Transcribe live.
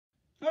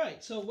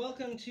Alright, so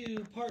welcome to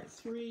part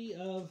 3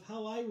 of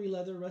how I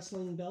releather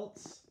wrestling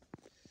belts.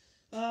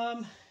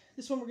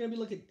 This one we're going to be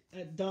looking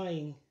at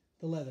dyeing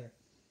the leather.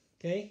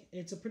 Okay,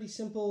 it's a pretty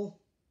simple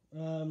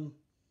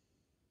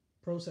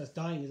process.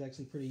 Dyeing is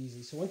actually pretty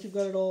easy. So once you've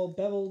got it all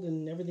beveled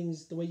and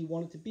everything's the way you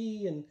want it to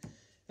be, and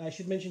I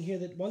should mention here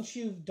that once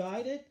you've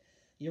dyed it,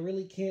 you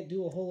really can't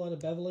do a whole lot of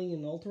beveling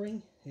and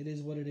altering. It is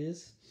what it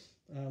is.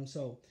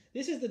 So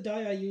this is the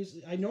dye I use.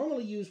 I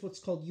normally use what's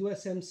called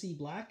USMC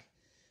black.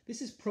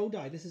 This is Pro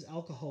Dye. This is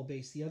alcohol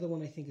based. The other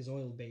one I think is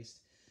oil based.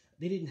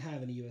 They didn't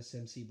have any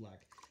USMC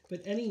black.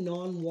 But any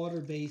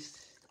non-water based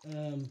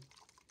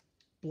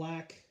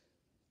black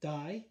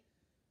dye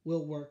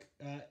will work.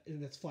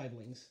 That's 5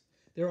 lings.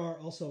 There's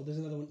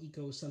another one,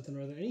 Eco something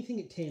or other. Anything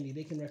at Tandy,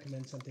 they can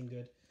recommend something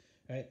good.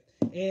 Right?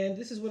 And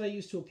this is what I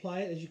use to apply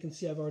it. As you can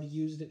see, I've already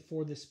used it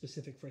for this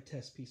specific for a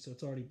test piece, so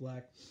it's already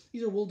black.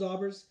 These are wool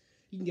daubers.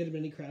 You can get them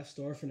in any craft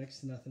store for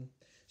next to nothing.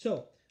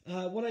 So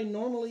what I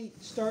normally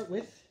start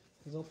with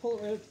is I'll pull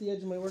it right up to the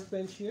edge of my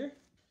workbench here.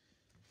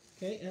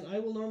 Okay, and I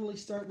will normally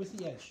start with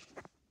the edge.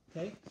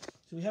 Okay,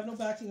 so we have no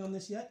backing on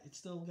this yet. It's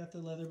still got the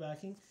leather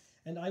backing.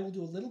 And I will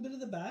do a little bit of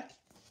the back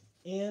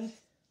and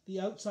the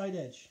outside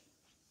edge.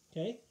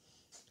 Okay,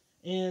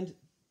 and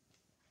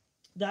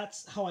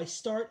that's how I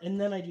start, and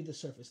then I do the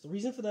surface. The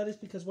reason for that is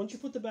because once you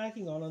put the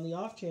backing on the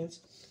off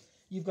chance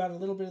you've got a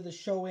little bit of the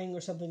showing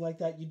or something like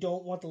that, you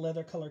don't want the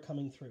leather color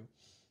coming through.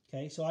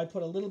 Okay, so I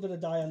put a little bit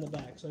of dye on the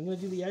back. So I'm going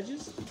to do the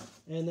edges,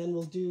 and then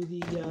we'll do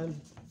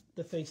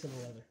the face of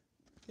the leather.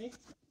 Okay.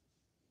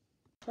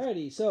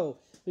 Alrighty, so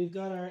we've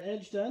got our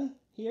edge done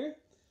here.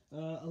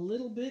 A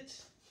little bit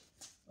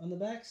on the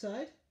back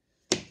side.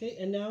 Okay,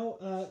 and now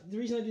the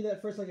reason I do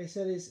that first, like I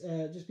said, is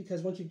just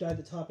because once you've dyed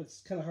the top, it's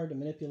kind of hard to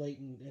manipulate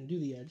and do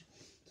the edge.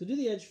 So do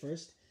the edge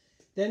first,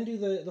 then do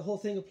the whole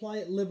thing. Apply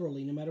it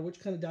liberally. No matter which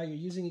kind of dye you're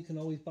using, you can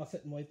always buff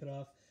it and wipe it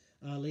off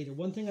later.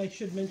 One thing I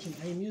should mention,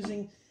 I am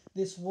using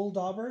this wool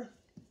dauber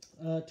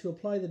to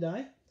apply the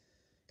dye.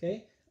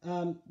 Okay,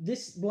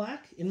 this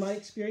black, in my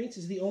experience,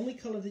 is the only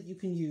color that you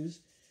can use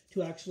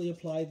to actually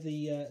apply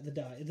the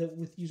dye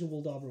use a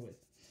wool dauber with.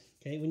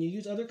 Okay, when you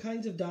use other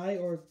kinds of dye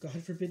or,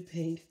 God forbid,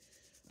 paint,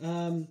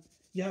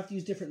 you have to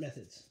use different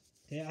methods.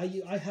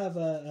 Okay, I have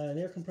an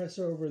air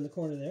compressor over in the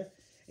corner there,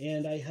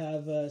 and I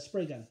have a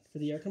spray gun for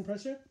the air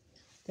compressor.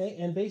 Okay,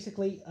 and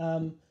basically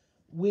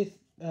with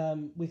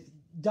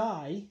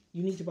dye,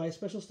 you need to buy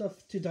special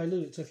stuff to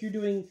dilute it. So if you're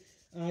doing,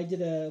 I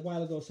did a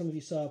while ago, some of you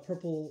saw a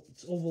purple,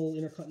 it's oval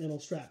intercontinental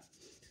strap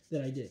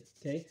that I did.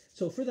 Okay,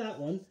 so for that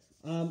one,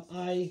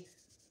 I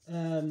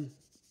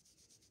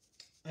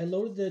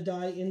loaded the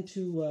dye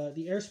into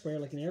the air sprayer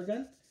like an air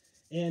gun,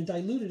 and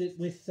diluted it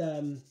with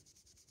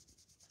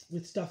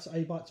stuff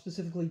I bought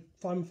specifically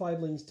from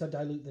 5 lings to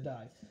dilute the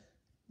dye.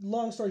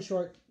 Long story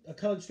short, a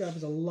colored strap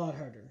is a lot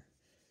harder,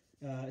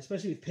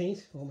 especially with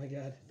paint. Oh my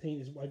God,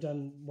 paint is. I've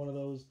done one of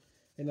those.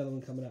 Another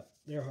one coming up.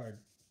 They're hard.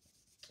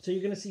 So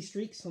you're going to see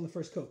streaks on the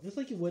first coat, just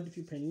like you would if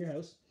you're painting your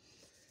house.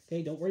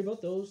 Okay, don't worry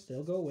about those.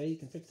 They'll go away. You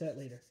can fix that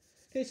later.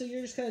 Okay, so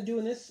you're just kind of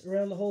doing this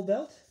around the whole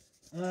belt.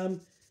 And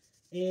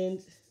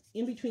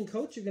in between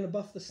coats, you're going to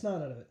buff the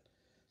snot out of it.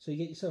 So you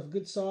get yourself a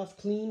good soft,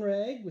 clean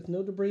rag with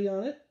no debris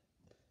on it.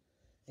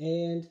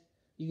 And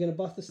you're going to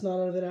buff the snot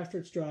out of it after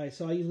it's dry.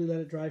 So I usually let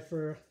it dry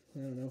for, I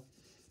don't know,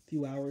 a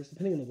few hours,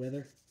 depending on the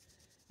weather.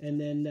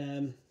 And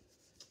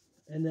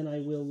then I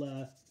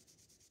will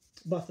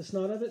buff the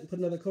snot of it and put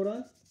another coat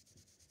on.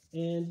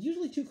 And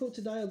usually 2 coats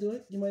of dye will do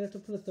it. You might have to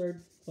put a 3rd,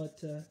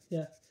 but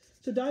yeah.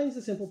 So dyeing is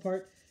the simple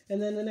part.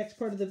 And then the next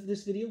part of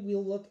this video,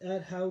 we'll look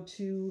at how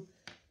to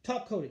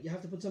top coat it. You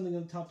have to put something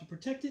on the top to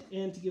protect it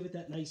and to give it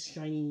that nice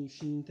shiny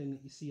sheen thing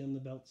that you see on the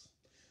belts.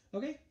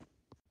 Okay?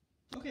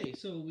 Okay,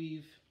 so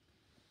we've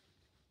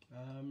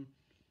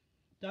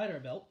dyed our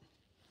belt.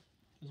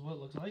 This is what it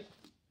looks like.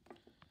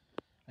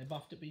 I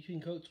buffed it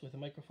between coats with a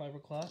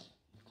microfiber cloth,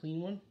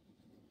 clean one.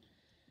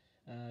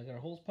 Got our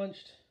holes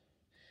punched.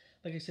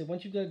 Like I said,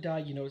 once you've got a dye,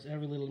 you notice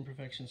every little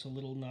imperfection. So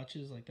little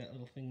notches like that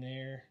little thing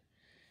there,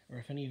 or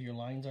if any of your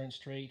lines aren't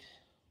straight,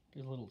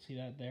 there's a little, see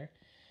that there?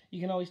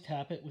 You can always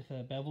tap it with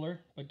a beveler,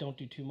 but don't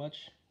do too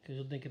much because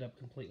you'll dink it up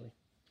completely.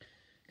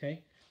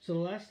 Okay, so the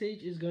last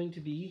stage is going to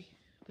be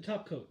the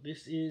top coat.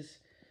 This is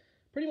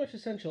pretty much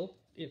essential.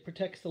 It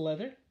protects the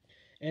leather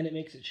and it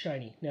makes it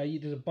shiny. Now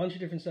there's a bunch of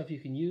different stuff you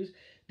can use.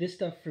 This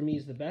stuff for me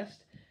is the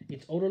best.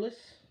 It's odorless.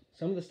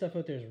 Some of the stuff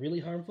out there is really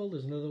harmful.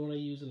 There's another one I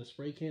use in a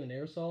spray can, an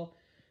aerosol.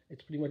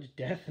 It's pretty much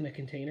death in a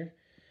container.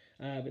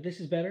 But this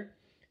is better.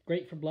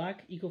 Great for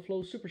black.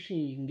 EcoFlow Super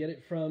Sheen. You can get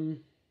it from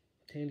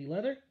Tandy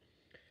Leather.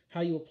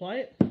 How you apply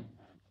it.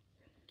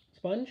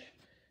 Sponge.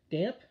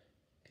 Damp.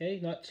 Okay,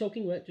 not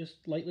soaking wet,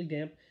 just lightly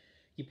damp.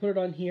 You put it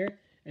on here,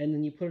 and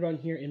then you put it on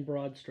here in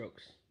broad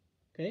strokes.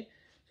 Okay,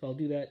 so I'll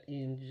do that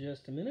in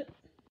just a minute.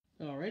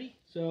 Alrighty,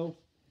 so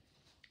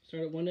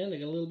start at one end. I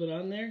got a little bit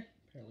on there.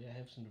 Apparently I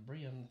have some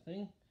debris on the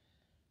thing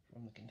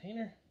from the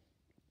container.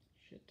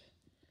 Shit.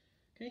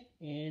 Okay,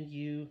 and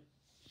you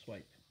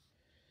swipe.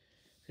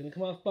 It's going to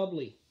come off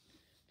bubbly.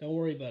 Don't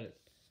worry about it.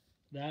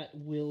 That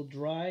will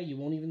dry. You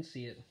won't even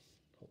see it.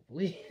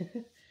 hopefully.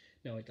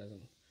 No, it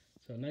doesn't.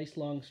 So nice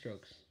long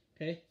strokes,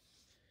 okay?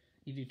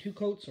 You do 2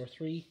 coats or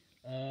 3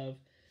 of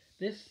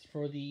this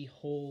for the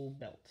whole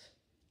belt.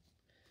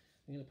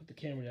 I'm going to put the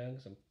camera down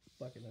because I'm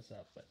fucking this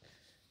up, but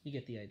you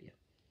get the idea.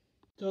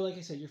 So like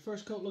I said, your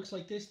first coat looks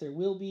like this. There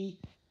will be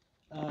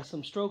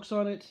some strokes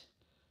on it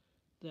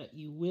that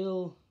you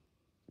will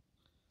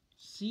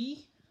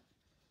see.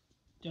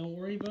 Don't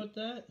worry about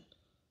that.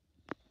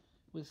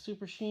 With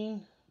Super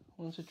Sheen,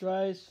 once it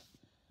dries,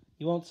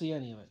 you won't see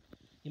any of it.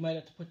 You might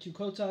have to put 2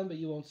 coats on, but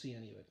you won't see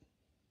any of it.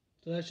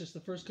 So that's just the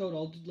first coat.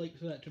 I'll wait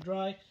for that to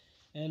dry,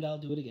 and I'll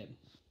do it again.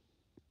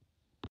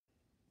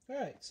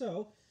 Alright,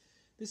 so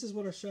this is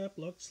what our strap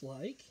looks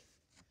like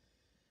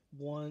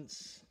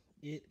once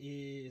it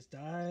is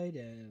dyed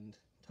and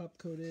top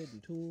coated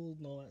and tooled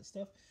and all that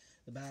stuff.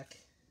 The back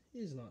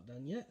is not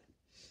done yet.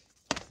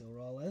 Still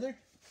raw leather.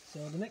 So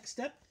the next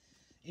step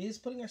is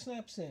putting our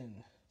snaps in.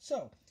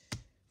 So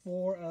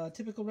for a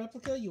typical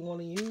replica, you want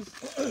to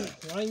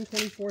use line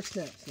 24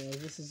 snaps. Now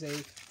this is a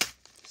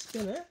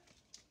spinner,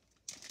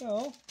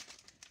 so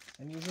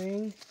I'm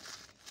using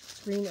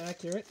screen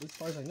accurate, as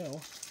far as I know,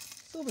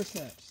 silver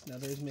snaps. Now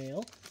there's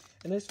male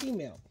and there's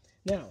female.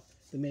 Now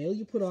the male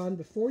you put on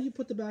before you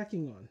put the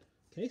backing on.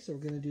 Okay, so we're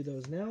going to do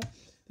those now.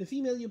 The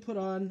female you put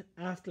on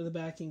after the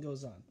backing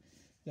goes on.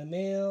 The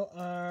male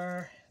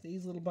are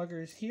these little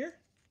buggers here,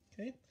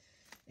 okay,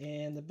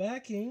 and the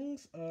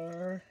backings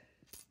are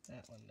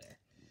that one there.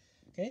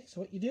 Okay,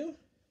 so what you do,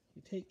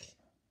 you take,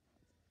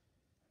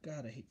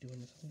 God, I hate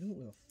doing this. I'm doing it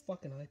with a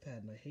fucking iPad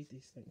and I hate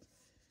these things.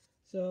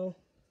 So,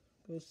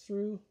 goes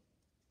through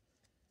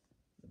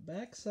the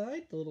back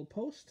side, the little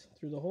post,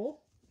 through the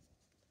hole.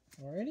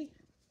 Alrighty,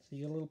 so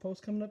you got a little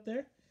post coming up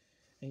there.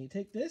 And you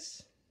take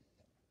this,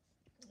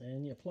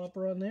 and you plop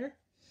her on there.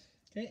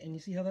 Okay, and you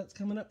see how that's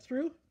coming up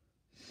through?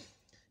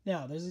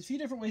 Now, there's a few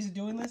different ways of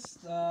doing this.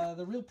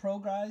 The real pro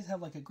guys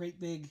have like a great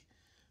big,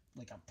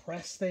 like a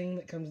press thing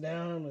that comes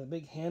down with a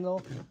big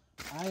handle.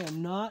 I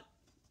am not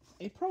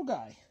a pro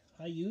guy.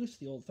 I use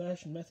the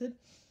old-fashioned method.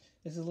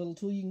 This is a little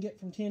tool you can get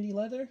from Tandy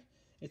Leather.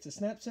 It's a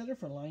snap setter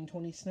for line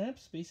 20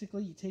 snaps.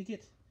 Basically, you take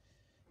it,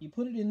 you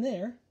put it in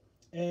there,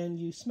 and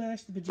you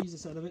smash the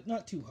bejesus out of it,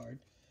 not too hard,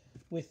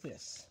 with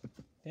this.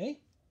 Okay?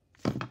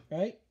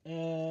 Right?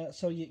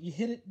 So you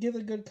hit it, give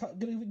it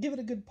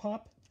a good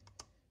pop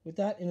with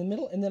that in the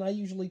middle, and then I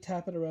usually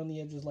tap it around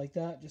the edges like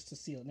that just to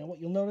seal it. Now what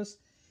you'll notice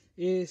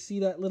is, see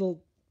that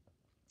little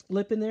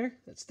lip in there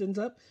that stands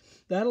up?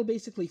 That'll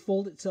basically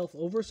fold itself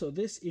over, so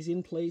this is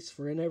in place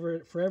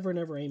forever and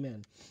ever,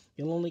 amen.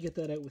 You'll only get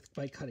that out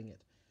by cutting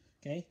it.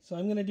 Okay, so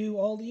I'm going to do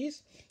all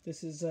these.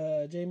 This is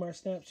JMar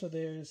snap, so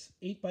there's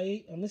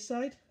 8x8 on this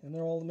side, and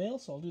they're all the male,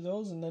 so I'll do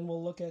those, and then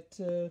we'll look at,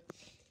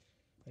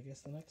 I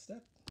guess, the next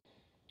step.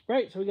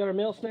 Right, so we got our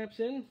male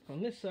snaps in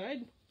on this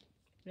side.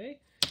 Okay,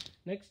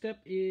 next step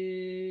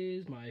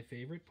is my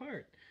favorite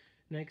part.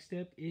 Next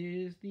step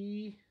is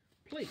the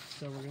plate.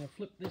 So we're going to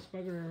flip this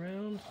bugger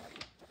around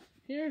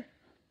here.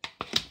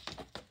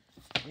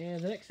 And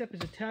the next step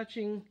is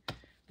attaching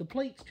the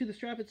plates to the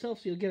strap itself,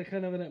 so you'll get a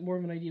kind of more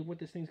of an idea of what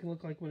this thing's going to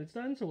look like when it's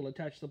done. So we'll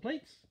attach the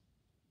plates.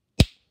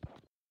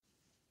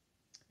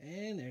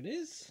 And there it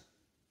is.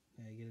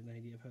 Now you get an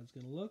idea of how it's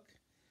going to look.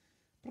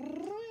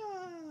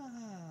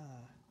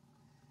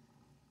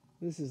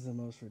 This is the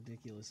most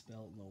ridiculous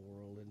belt in the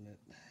world, isn't it?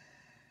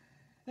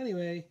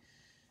 Anyway,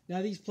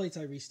 now these plates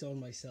I restone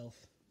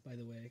myself, by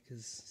the way,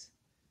 because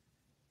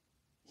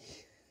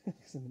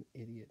I'm an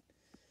idiot.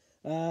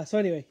 So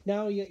anyway,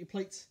 now you get your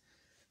plates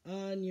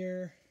on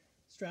your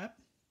strap,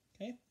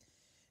 okay?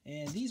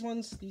 And these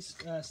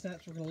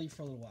snaps we're going to leave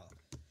for a little while.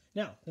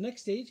 Now, the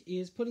next stage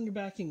is putting your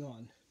backing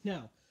on.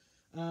 Now,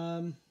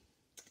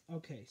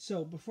 okay,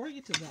 so before I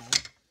get to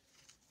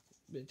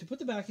that, to put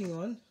the backing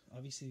on,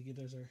 obviously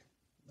there's our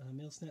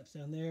male snaps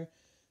down there.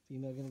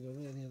 Female going to go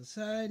on the other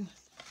side.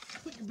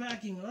 Put your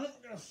backing on.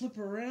 I'm going to flip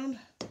her around.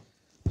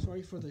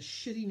 Sorry for the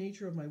shitty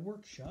nature of my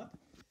workshop,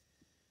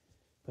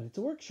 but it's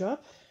a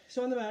workshop.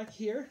 So on the back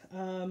here,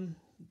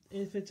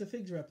 if it's a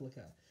Figs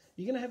replica,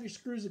 you're going to have your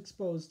screws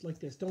exposed like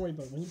this. Don't worry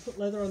about it. When you put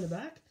leather on the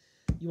back,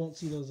 you won't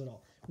see those at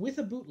all. With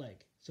a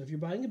bootleg, so if you're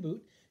buying a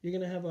boot, you're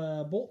going to have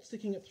a bolt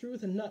sticking up through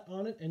with a nut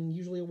on it and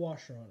usually a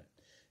washer on it.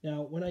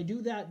 Now, when I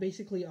do that,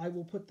 basically I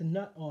will put the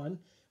nut on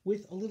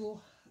with a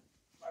little,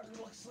 it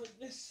looks like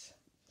this.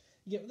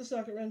 You get with the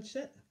socket wrench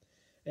set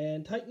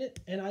and tighten it,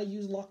 and I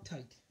use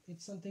Loctite.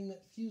 It's something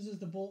that fuses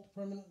the bolt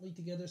permanently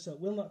together so it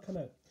will not come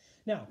out.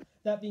 Now,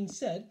 that being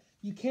said,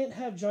 you can't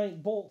have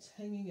giant bolts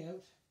hanging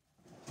out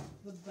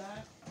the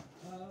back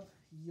of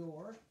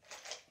your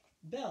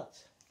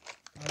belt.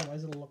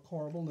 Otherwise it'll look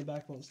horrible and the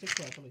back won't stick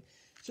properly.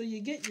 So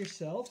you get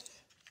yourself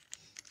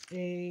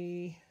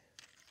a,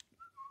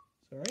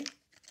 you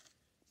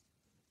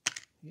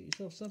get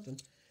yourself something.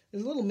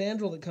 There's a little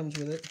mandrel that comes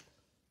with it.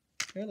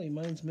 Apparently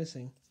mine's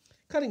missing.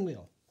 Cutting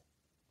wheel.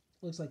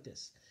 Looks like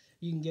this.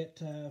 You can get,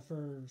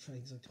 for I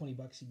think it's like $20,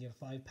 you can get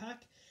a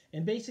 5-pack.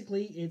 And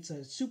basically, it's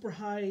a super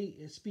high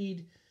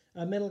speed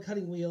a metal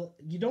cutting wheel,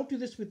 you don't do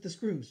this with the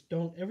screws.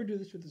 Don't ever do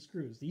this with the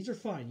screws. These are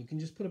fine. You can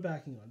just put a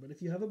backing on. But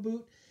if you have a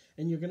boot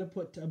and you're going to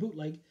put a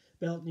bootleg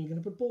belt and you're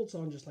going to put bolts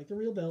on just like the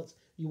real belts,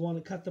 you want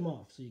to cut them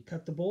off. So you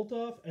cut the bolt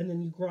off and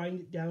then you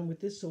grind it down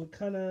with this so it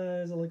kind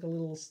of is like a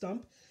little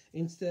stump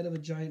instead of a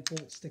giant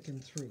bolt sticking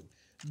through.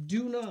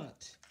 Do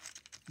not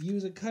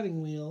use a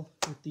cutting wheel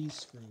with these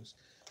screws.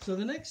 So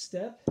the next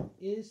step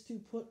is to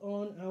put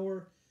on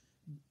our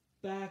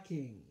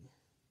backing.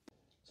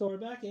 So our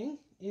backing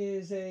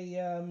is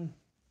a,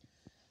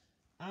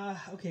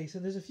 okay, so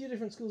there's a few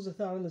different schools of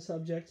thought on the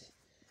subject.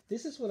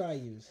 This is what I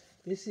use.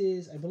 This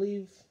is, I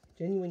believe,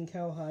 genuine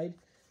cowhide,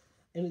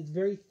 and it's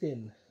very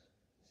thin.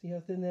 See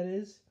how thin that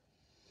is?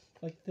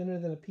 Like thinner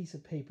than a piece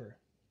of paper,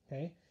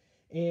 okay?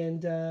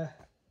 And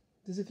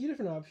there's a few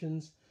different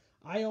options.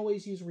 I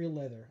always use real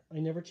leather. I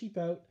never cheap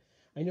out.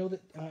 I know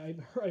that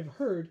I've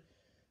heard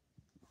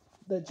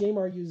that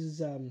Jamar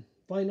uses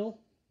vinyl,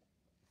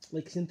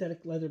 like synthetic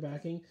leather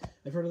backing.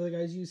 I've heard other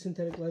guys use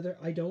synthetic leather.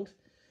 I don't.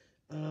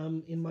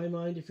 In my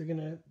mind, if you're going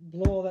to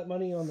blow all that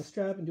money on the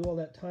strap and do all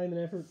that time and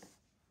effort,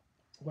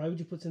 why would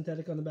you put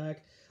synthetic on the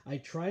back? I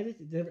tried it.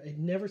 It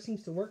never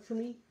seems to work for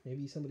me.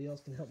 Maybe somebody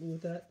else can help me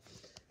with that.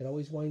 It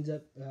always winds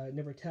up,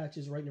 never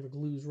attaches right, never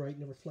glues right,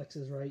 never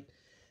flexes right.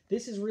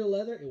 This is real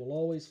leather. It will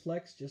always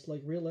flex just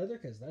like real leather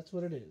because that's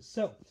what it is.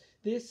 So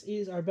this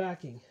is our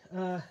backing.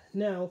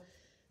 Now,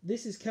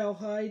 this is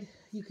cowhide.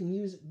 You can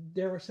use,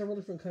 there are several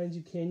different kinds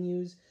you can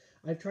use.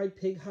 I've tried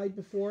pig hide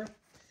before.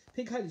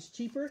 Pig hide is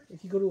cheaper.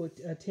 If you go to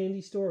a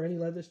Tandy store or any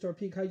leather store,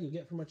 pig hide you'll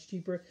get for much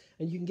cheaper.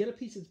 And you can get a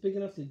piece that's big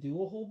enough to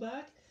do a whole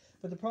back.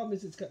 But the problem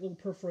is it's got little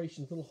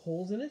perforations, little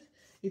holes in it.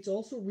 It's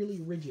also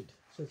really rigid.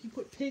 So if you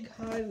put pig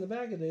hide on the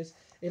back of this,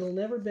 it'll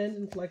never bend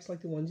and flex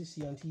like the ones you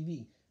see on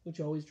TV, which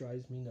always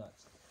drives me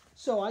nuts.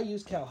 So I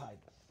use cowhide.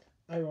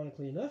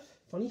 Ironically enough,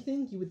 funny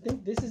thing, you would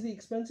think this is the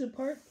expensive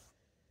part.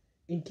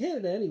 In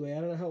Canada anyway, I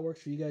don't know how it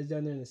works for you guys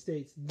down there in the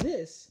States.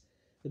 This,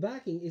 the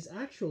backing, is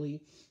actually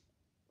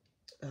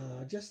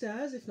just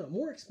as, if not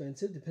more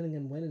expensive, depending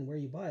on when and where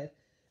you buy it,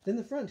 than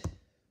the front.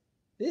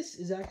 This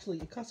is actually,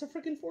 it costs a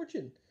freaking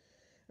fortune,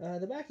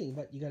 the backing,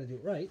 but you got to do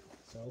it right.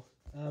 So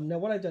now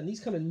what I've done, these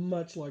come in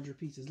much larger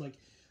pieces. Like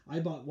I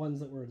bought ones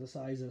that were the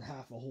size of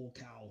half a whole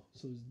cow,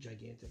 so it was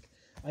gigantic.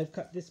 I've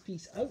cut this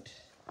piece out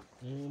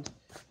and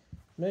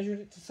measured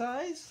it to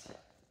size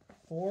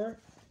for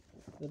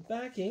the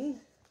backing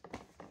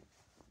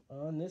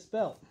on this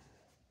belt.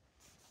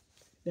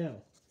 Now,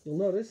 you'll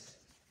notice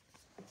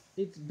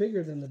it's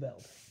bigger than the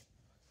belt.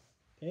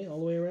 Okay, all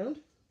the way around,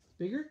 it's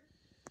bigger.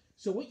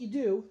 So what you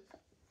do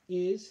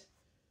is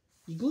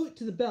you glue it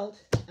to the belt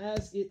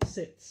as it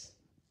sits.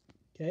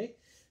 Okay,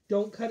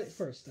 don't cut it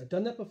first. I've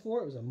done that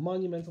before. It was a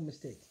monumental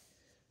mistake.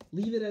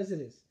 Leave it as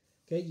it is.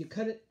 Okay, you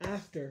cut it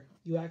after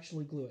you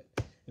actually glue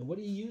it. And what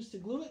do you use to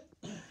glue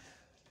it?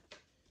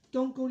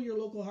 Don't go to your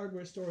local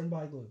hardware store and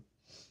buy glue.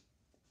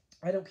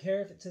 I don't care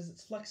if it says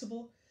it's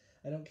flexible.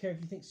 I don't care if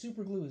you think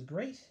super glue is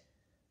great.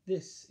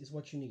 This is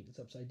what you need. It's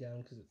upside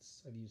down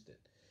because I've used it.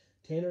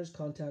 Tanner's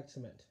Contact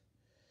Cement.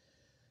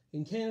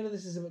 In Canada,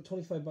 this is about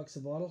 25 bucks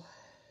a bottle.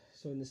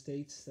 So in the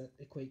States, that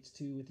equates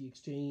to, with the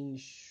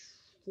exchange,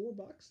 $4?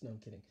 No, I'm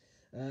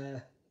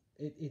kidding.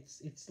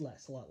 It's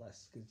less, a lot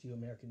less, because you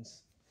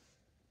Americans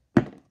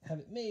have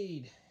it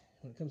made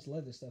when it comes to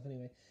leather stuff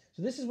anyway.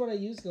 So this is what I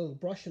use, the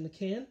brush in the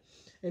can.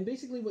 And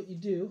basically what you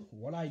do,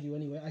 what I do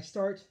anyway, I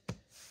start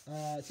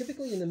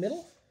typically in the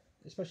middle,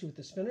 especially with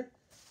the spinner.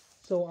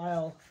 So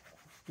I'll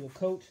do a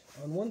coat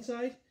on one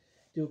side,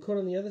 do a coat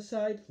on the other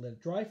side, let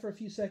it dry for a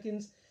few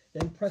seconds,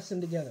 then press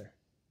them together.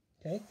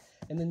 Okay?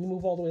 And then you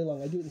move all the way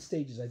along. I do it in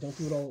stages. I don't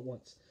do it all at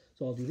once.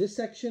 So I'll do this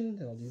section,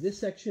 then I'll do this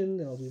section,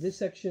 then I'll do this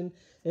section.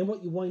 And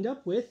what you wind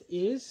up with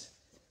is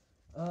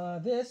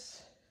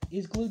this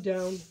is glued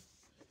down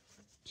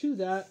to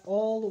that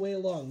all the way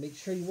along. Make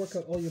sure you work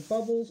out all your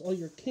bubbles, all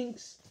your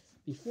kinks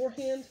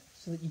beforehand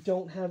so that you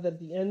don't have that at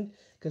the end.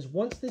 Because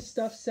once this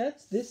stuff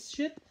sets, this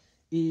shit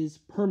is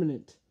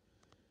permanent.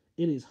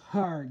 It is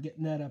hard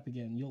getting that up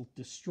again. You'll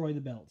destroy the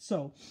belt.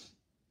 So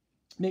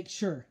make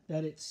sure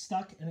that it's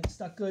stuck and it's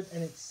stuck good,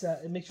 and it's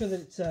make sure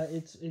that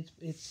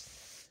it's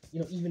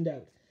evened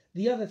out.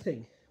 The other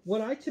thing,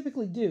 what I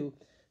typically do,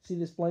 see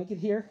this blanket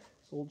here,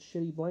 this old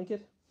shitty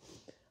blanket.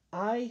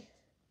 I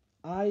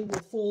will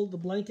fold the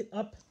blanket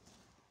up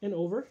and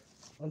over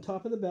on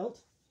top of the belt,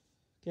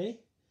 okay,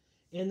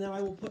 and then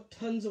I will put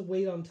tons of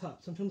weight on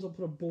top. Sometimes I'll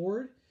put a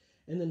board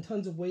and then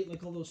tons of weight,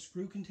 like all those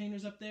screw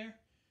containers up there,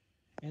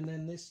 and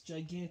then this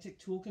gigantic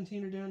tool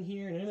container down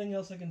here, and anything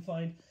else I can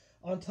find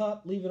on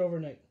top. Leave it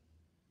overnight.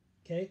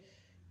 Okay,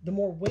 the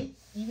more weight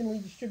evenly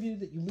distributed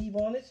that you leave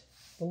on it,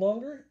 the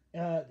longer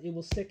it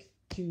will stick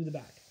to the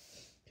back.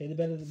 Okay, the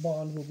better the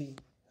bond will be,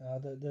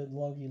 the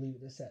longer you leave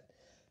it to set.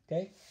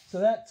 Okay, so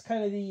that's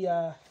kind of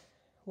the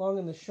long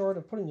and the short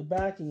of putting the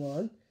backing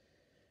on.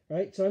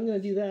 Right, so I'm going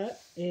to do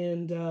that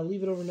and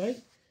leave it overnight.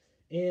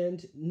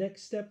 And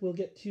next step, we'll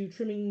get to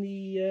trimming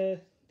the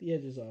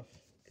edges off,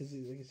 because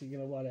like I said, you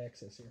get a lot of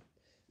excess here.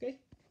 Okay.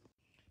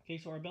 Okay,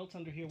 so our belt's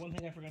under here. One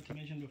thing I forgot to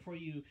mention, before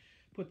you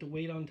put the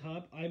weight on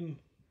top. I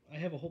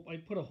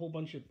put a whole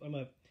bunch of, I'm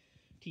a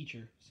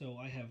teacher, so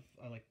I have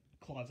like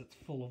closets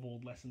full of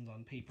old lessons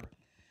on paper.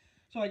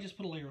 So I just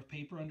put a layer of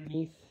paper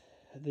underneath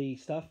the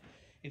stuff.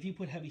 If you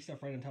put heavy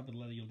stuff right on top of the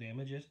leather, you'll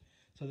damage it.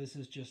 So this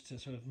is just to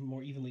sort of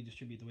more evenly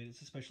distribute the weight.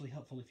 It's especially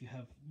helpful if you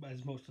have,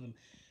 as most of them,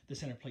 the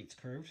center plate's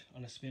curved.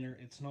 On a spinner,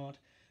 it's not,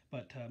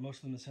 but most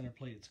of them, the center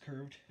plate, it's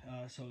curved.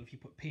 So if you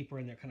put paper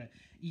in there, kind of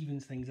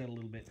evens things out a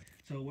little bit.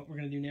 So what we're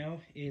going to do now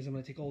is I'm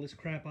going to take all this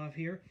crap off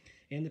here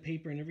and the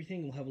paper and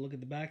everything. We'll have a look at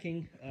the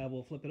backing.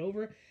 We'll flip it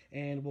over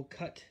and we'll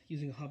cut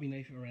using a hobby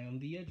knife around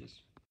the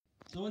edges.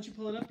 So once you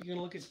pull it up, you're going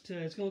to look at, it's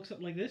going to look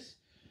something like this.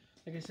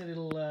 Like I said,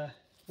 it'll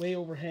way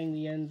overhang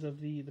the ends of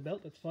the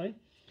belt. That's fine.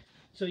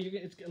 So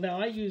now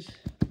I use,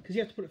 because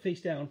you have to put it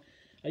face down,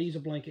 I use a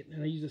blanket,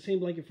 and I use the same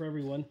blanket for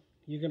everyone.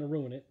 You're going to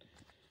ruin it,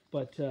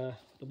 but the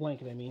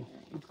blanket, I mean.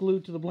 It's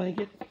glued to the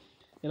blanket.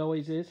 It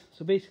always is.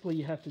 So basically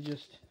you have to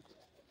just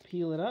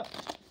peel it up,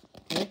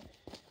 okay,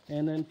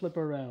 and then flip it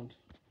around.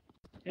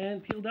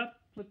 And peeled up,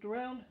 flipped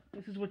around,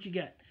 this is what you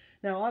get.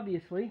 Now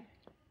obviously,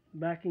 the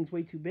backing's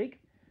way too big,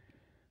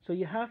 so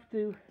you have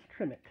to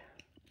trim it.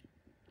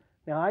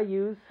 Now I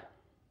use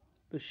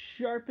the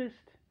sharpest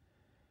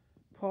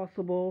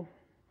possible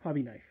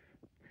hobby knife.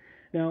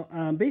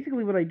 Now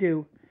basically what I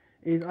do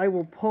is I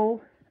will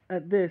pull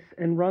at this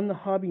and run the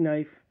hobby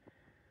knife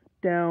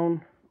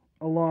down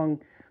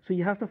along, so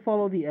you have to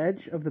follow the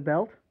edge of the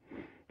belt.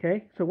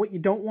 Okay, so what you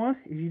don't want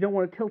is you don't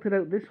want to tilt it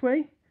out this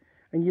way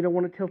and you don't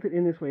want to tilt it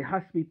in this way. It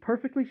has to be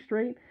perfectly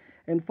straight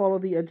and follow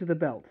the edge of the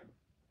belt.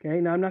 Okay,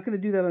 now I'm not going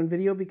to do that on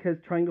video because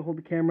trying to hold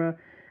the camera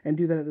and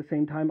do that at the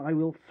same time, I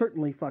will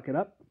certainly fuck it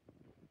up.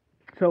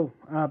 So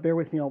bear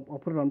with me,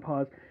 I'll put it on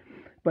pause.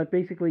 But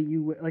basically,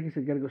 you, like I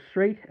said, you got to go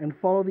straight and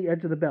follow the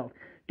edge of the belt.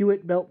 Do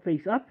it belt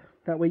face up.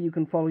 That way you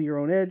can follow your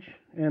own edge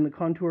and the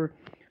contour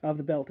of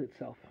the belt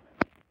itself.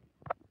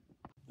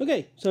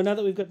 Okay, so now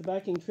that we've got the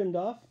backing trimmed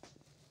off,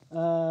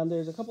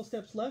 there's a couple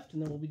steps left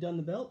and then we'll be done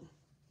the belt.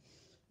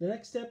 The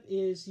next step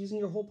is using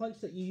your hole punch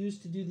that you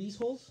used to do these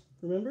holes.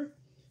 Remember?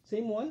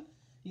 Same one.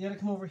 You got to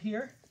come over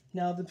here.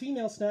 Now the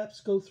female snaps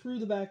go through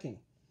the backing.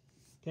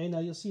 Okay, now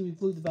you'll see we've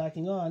glued the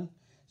backing on.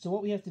 So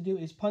what we have to do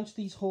is punch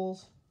these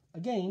holes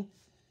again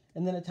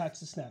and then attach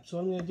the snap. So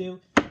what I'm going to do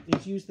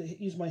is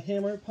use my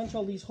hammer, punch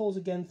all these holes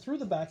again through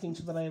the backing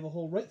so that I have a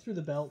hole right through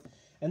the belt,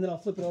 and then I'll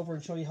flip it over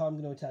and show you how I'm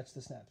going to attach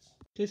the snaps.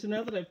 Okay, so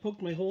now that I've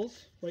poked my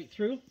holes right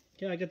through,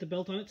 okay, I got the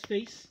belt on its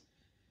face,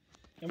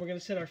 and we're going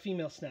to set our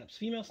female snaps.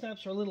 Female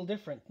snaps are a little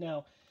different.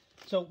 Now,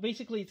 so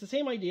basically it's the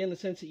same idea in the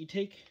sense that you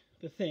take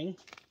the thing,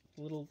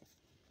 a little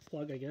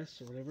plug I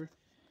guess, or whatever,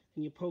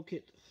 and you poke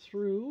it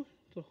through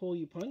the hole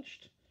you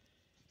punched.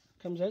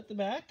 Comes out the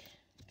back,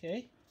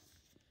 okay,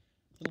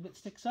 a little bit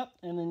sticks up,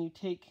 and then you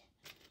take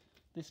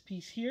this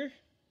piece here,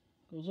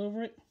 goes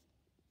over it,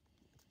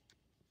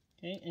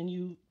 okay, and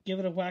you give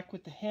it a whack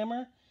with the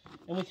hammer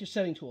and with your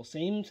setting tool,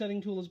 same setting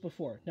tool as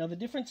before. Now the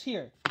difference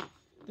here,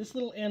 this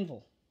little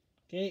anvil,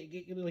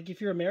 okay, like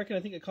if you're American, I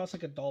think it costs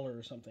like $1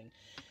 or something.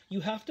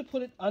 You have to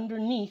put it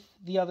underneath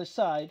the other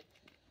side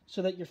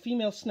so that your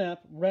female snap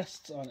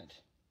rests on it,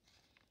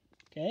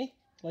 okay,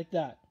 like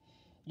that.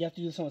 You have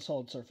to do this on a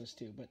solid surface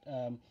too, but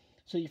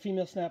so your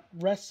female snap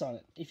rests on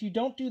it. If you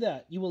don't do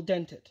that, you will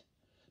dent it.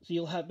 So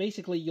you'll have,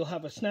 basically, you'll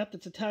have a snap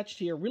that's attached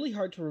here, really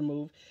hard to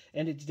remove,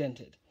 and it's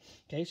dented.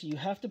 Okay, so you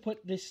have to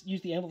put this,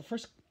 use the anvil. The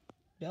first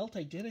belt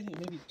I did, I think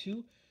maybe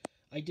 2,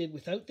 I did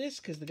without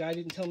this, because the guy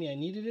didn't tell me I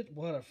needed it.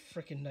 What a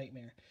freaking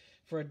nightmare.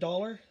 For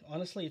 $1,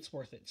 honestly, it's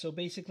worth it. So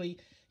basically,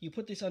 you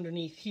put this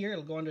underneath here,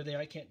 it'll go under there.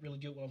 I can't really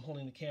do it while I'm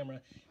holding the camera.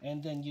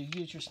 And then you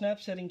use your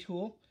snap setting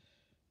tool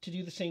to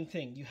do the same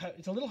thing.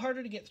 It's a little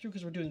harder to get through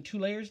because we're doing 2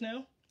 layers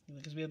now,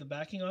 because we have the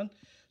backing on.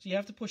 So you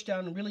have to push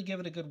down and really give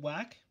it a good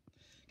whack.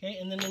 Okay,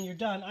 and then when you're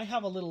done, I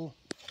have a little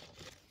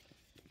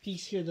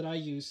piece here that I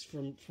used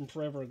from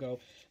forever ago.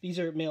 These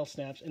are male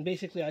snaps, and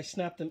basically I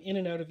snap them in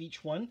and out of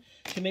each one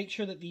to make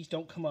sure that these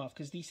don't come off,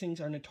 because these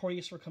things are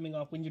notorious for coming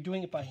off when you're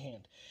doing it by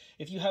hand.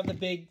 If you have the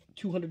big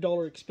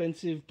 $200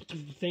 expensive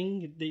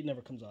thing, it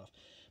never comes off.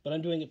 But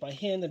I'm doing it by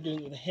hand, I'm doing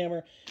it with a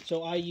hammer,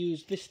 so I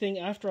use this thing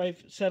after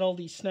I've set all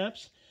these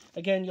snaps.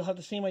 Again, you'll have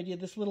the same idea.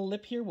 This little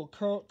lip here will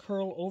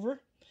curl over,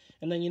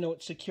 and then you know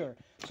it's secure.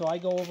 So I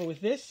go over with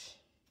this.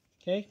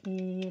 Okay,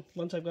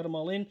 once I've got them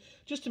all in,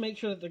 just to make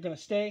sure that they're going to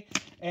stay.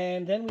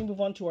 And then we move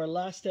on to our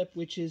last step,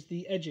 which is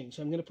the edging.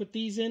 So I'm going to put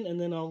these in,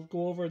 and then I'll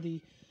go over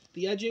the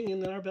edging,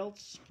 and then our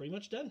belt's pretty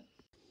much done.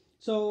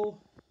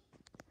 So,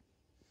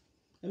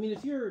 I mean,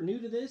 if you're new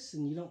to this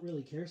and you don't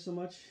really care so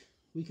much,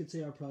 we could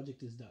say our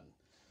project is done.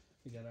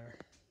 We got our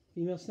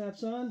female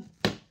snaps on,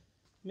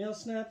 male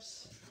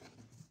snaps,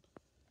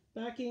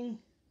 backing.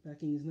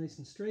 Backing is nice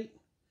and straight.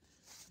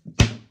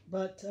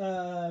 But,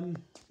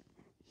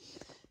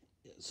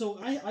 so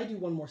I do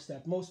one more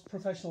step. Most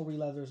professional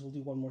releathers will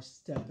do one more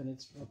step, and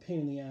it's a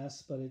pain in the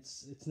ass, but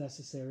it's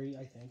necessary,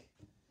 I think.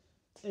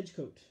 Edge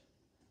coat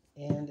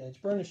and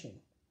edge burnishing.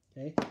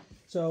 Okay,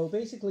 so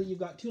basically you've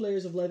got 2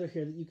 layers of leather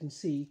here that you can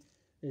see.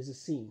 There's a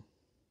seam,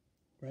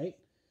 right?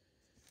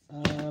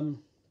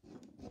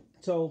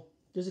 So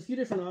There's a few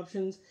different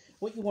options.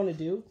 What you want to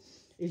do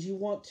is you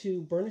want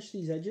to burnish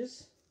these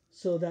edges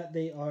so that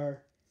they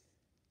are,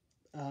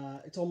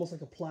 it's almost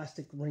like a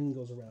plastic ring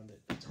goes around it.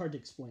 It's hard to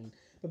explain.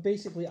 But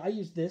basically, I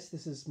use this.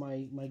 This is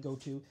my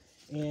go-to.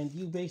 And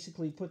you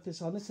basically put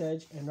this on this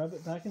edge and rub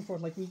it back and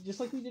forth just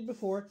like we did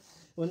before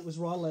when it was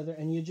raw leather.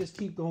 And you just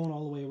keep going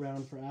all the way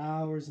around for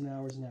hours and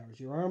hours and hours.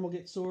 Your arm will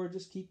get sore.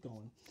 Just keep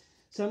going.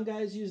 Some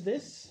guys use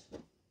this.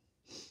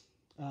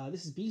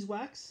 This is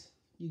beeswax.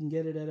 You can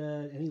get it at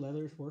any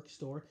leather work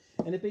store.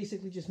 And it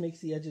basically just makes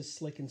the edges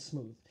slick and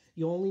smooth.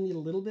 You only need a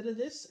little bit of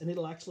this, and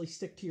it'll actually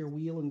stick to your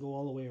wheel and go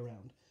all the way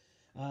around.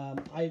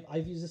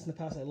 I've used this in the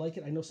past. I like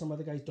it. I know some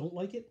other guys don't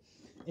like it.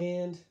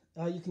 And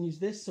you can use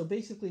this. So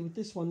basically with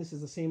this one, this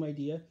is the same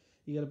idea.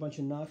 You got a bunch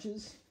of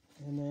notches.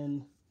 And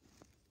then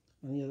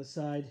on the other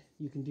side,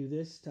 you can do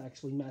this to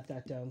actually mat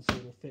that down so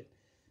it'll fit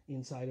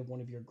inside of one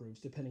of your grooves,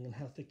 depending on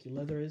how thick your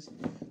leather is.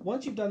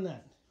 Once you've done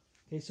that,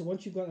 okay, so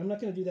once you've got, I'm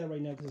not going to do that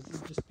right now because it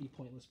would just be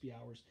pointless, be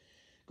hours.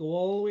 Go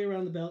all the way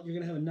around the belt. You're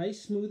going to have a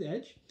nice smooth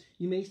edge.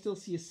 You may still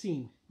see a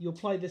seam. You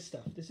apply this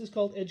stuff. This is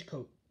called edge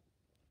coat.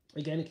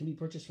 Again, it can be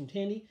purchased from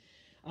Tandy.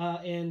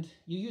 And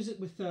you use it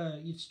with,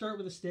 you start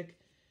with a stick,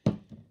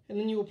 and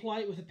then you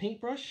apply it with a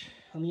paintbrush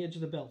on the edge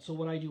of the belt. So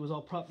what I do is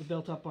I'll prop the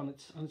belt up on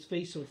its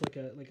face so it's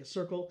like a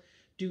circle.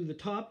 Do the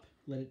top,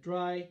 let it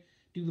dry,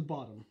 do the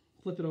bottom.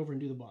 Flip it over and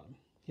do the bottom.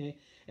 Okay?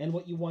 And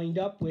what you wind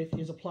up with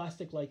is a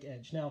plastic-like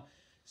edge. Now,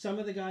 some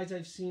of the guys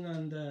I've seen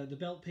on the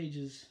belt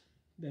pages,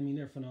 I mean,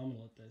 they're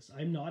phenomenal at this.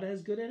 I'm not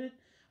as good at it.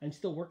 I'm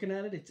still working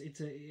at it.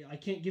 I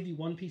can't give you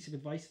one piece of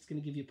advice that's going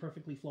to give you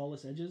perfectly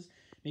flawless edges.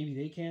 Maybe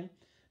they can.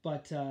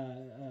 But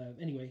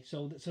anyway,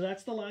 so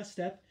that's the last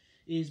step,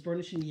 is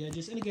burnishing the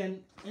edges. And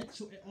again,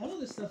 so all of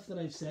the stuff that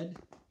I've said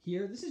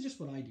here, this is just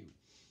what I do,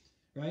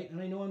 right?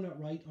 And I know I'm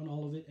not right on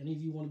all of it. Any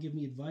of you want to give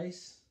me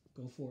advice,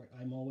 go for it.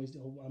 I'm all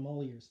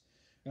ears,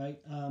 right?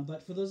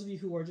 But for those of you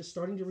who are just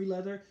starting to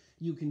re-leather,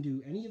 you can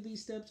do any of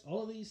these steps,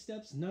 all of these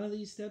steps, none of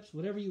these steps,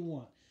 whatever you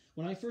want.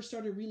 When I first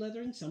started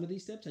re-leathering, some of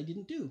these steps I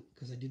didn't do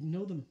because I didn't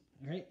know them,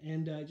 all right?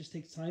 And it just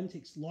takes time,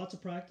 takes lots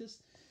of practice,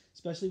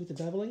 especially with the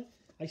beveling.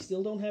 I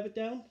still don't have it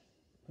down.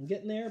 I'm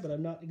getting there, but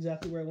I'm not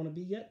exactly where I want to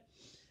be yet.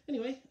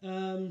 Anyway,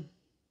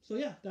 so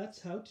yeah,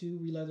 that's how to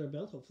re-leather a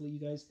belt. Hopefully you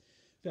guys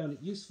found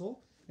it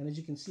useful. And as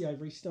you can see,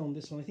 I've restoned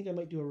this one. I think I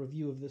might do a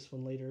review of this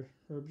one later,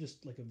 or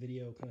just like a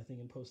video kind of thing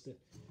and post it.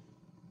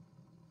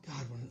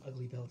 God, what an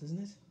ugly belt,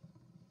 isn't it?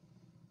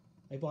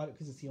 I bought it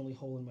because it's the only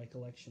hole in my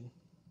collection.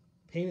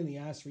 Pain in the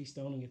ass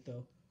restoning it,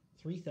 though.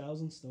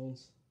 3,000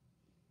 stones.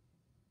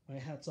 My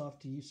hat's off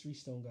to you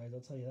restone guys,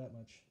 I'll tell you that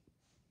much.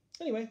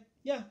 Anyway,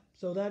 yeah,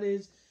 so that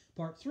is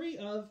part 3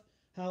 of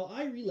how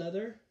I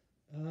re-leather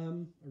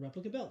a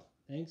replica belt.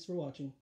 Thanks for watching.